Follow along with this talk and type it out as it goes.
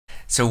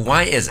So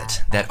why is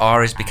it that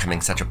R is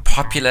becoming such a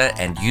popular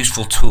and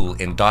useful tool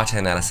in data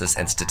analysis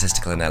and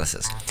statistical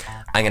analysis?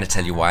 I'm going to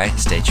tell you why.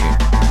 Stay tuned.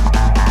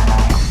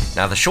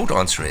 Now, the short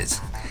answer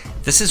is,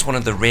 this is one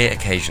of the rare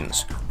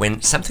occasions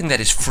when something that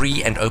is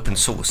free and open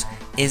source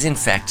is in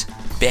fact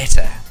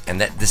better, and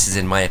that this is,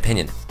 in my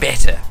opinion,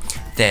 better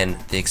than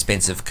the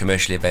expensive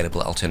commercially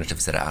available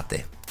alternatives that are out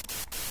there.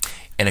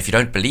 And if you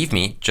don't believe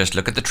me, just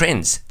look at the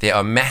trends. There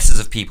are masses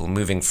of people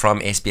moving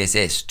from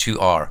SPSS to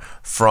R,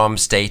 from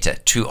STATA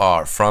to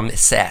R, from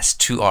SAS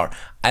to R.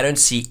 I don't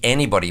see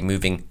anybody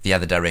moving the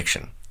other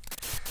direction.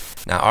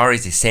 Now, R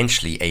is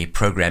essentially a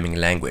programming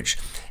language,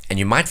 and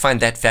you might find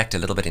that fact a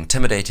little bit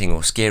intimidating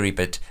or scary,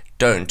 but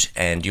don't,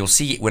 and you'll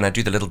see when I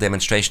do the little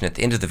demonstration at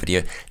the end of the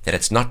video that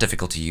it's not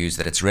difficult to use,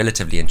 that it's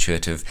relatively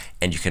intuitive,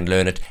 and you can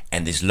learn it,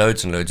 and there's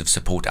loads and loads of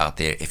support out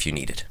there if you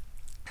need it.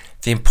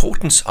 The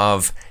importance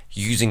of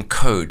using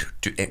code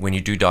when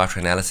you do data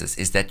analysis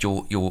is that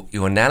your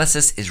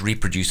analysis is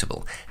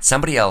reproducible.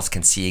 Somebody else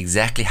can see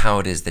exactly how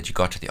it is that you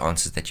got to the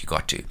answers that you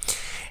got to.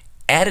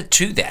 Added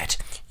to that,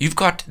 you've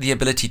got the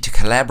ability to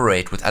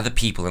collaborate with other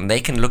people, and they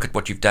can look at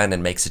what you've done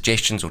and make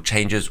suggestions or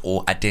changes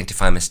or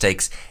identify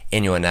mistakes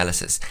in your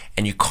analysis.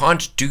 And you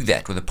can't do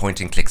that with a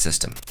point-and-click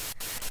system.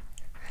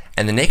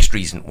 And the next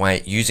reason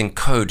why using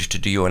code to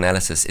do your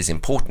analysis is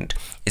important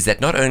is that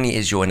not only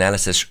is your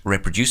analysis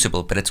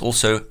reproducible, but it's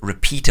also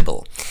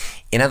repeatable.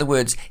 In other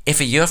words,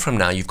 if a year from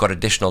now you've got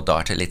additional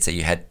data, let's say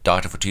you had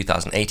data for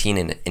 2018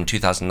 and in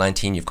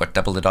 2019 you've got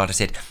double the data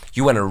set,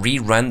 you want to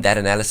rerun that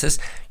analysis,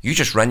 you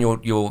just run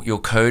your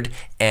code,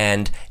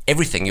 and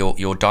everything,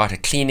 your data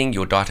cleaning,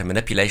 your data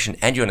manipulation,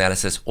 and your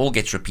analysis all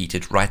gets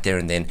repeated right there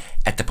and then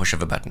at the push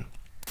of a button.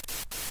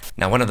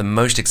 Now, one of the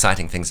most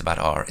exciting things about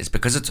R is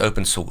because it's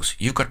open source,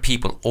 you've got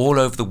people all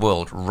over the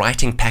world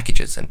writing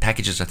packages, and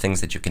packages are things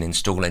that you can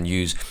install and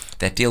use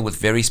that deal with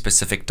very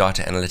specific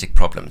data analytic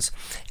problems.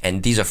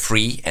 And these are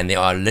free, and there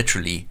are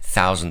literally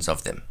thousands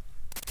of them.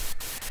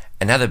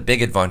 Another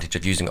big advantage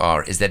of using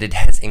R is that it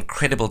has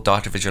incredible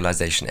data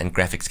visualization and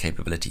graphics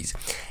capabilities.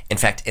 In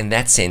fact, in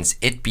that sense,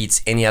 it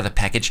beats any other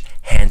package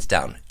hands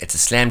down. It's a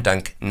slam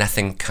dunk,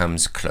 nothing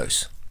comes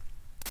close.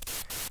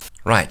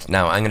 Right,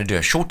 now I'm going to do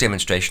a short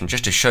demonstration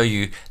just to show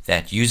you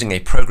that using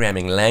a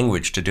programming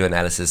language to do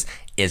analysis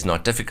is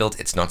not difficult,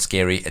 it's not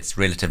scary, it's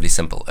relatively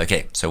simple.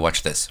 Okay, so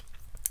watch this.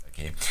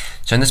 Okay,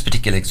 so in this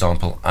particular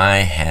example, I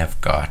have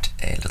got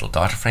a little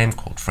data frame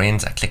called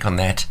friends. I click on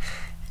that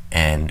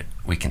and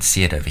we can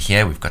see it over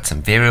here. We've got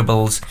some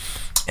variables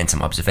and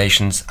some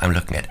observations. I'm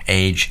looking at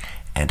age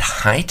and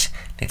height.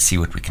 Let's see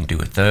what we can do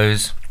with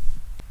those.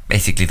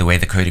 Basically, the way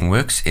the coding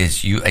works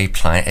is you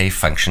apply a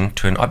function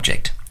to an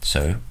object.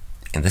 So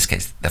in this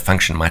case, the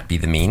function might be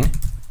the mean.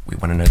 We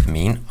want to know the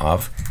mean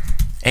of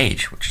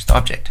age, which is the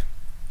object,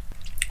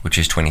 which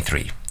is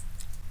 23.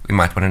 We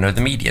might want to know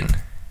the median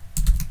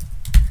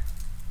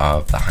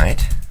of the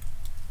height.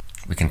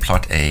 We can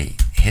plot a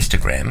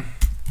histogram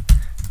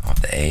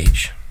of the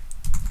age,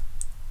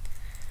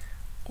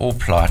 or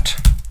plot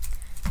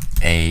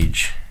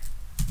age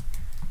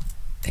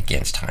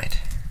against height.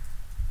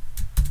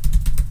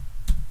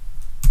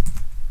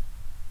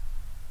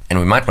 And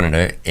we might want to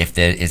know if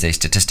there is a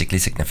statistically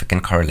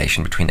significant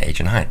correlation between age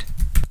and height.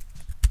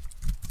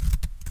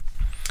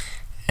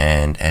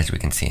 And as we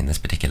can see in this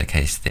particular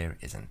case, there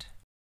isn't.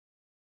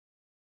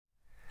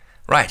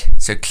 Right,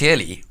 so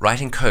clearly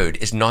writing code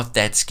is not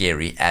that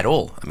scary at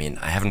all. I mean,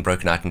 I haven't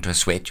broken out into a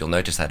sweat. You'll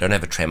notice I don't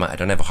have a tremor, I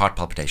don't have a heart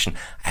palpitation,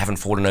 I haven't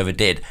fallen over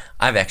dead.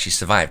 I've actually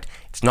survived.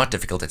 It's not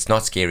difficult, it's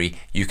not scary,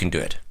 you can do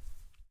it.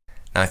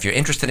 Now, if you're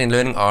interested in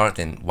learning R,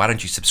 then why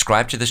don't you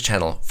subscribe to this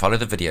channel, follow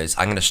the videos.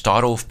 I'm going to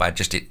start off by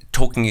just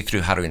talking you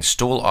through how to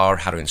install R,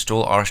 how to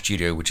install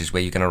RStudio, which is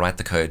where you're going to write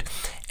the code.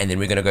 And then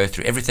we're going to go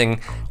through everything,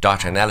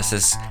 data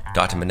analysis,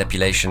 data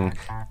manipulation,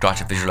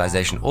 data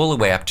visualization, all the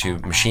way up to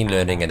machine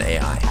learning and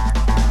AI.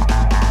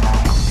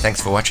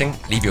 Thanks for watching.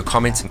 Leave your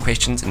comments and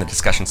questions in the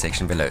discussion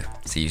section below.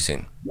 See you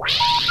soon.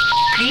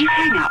 Please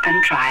hang up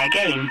and try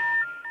again.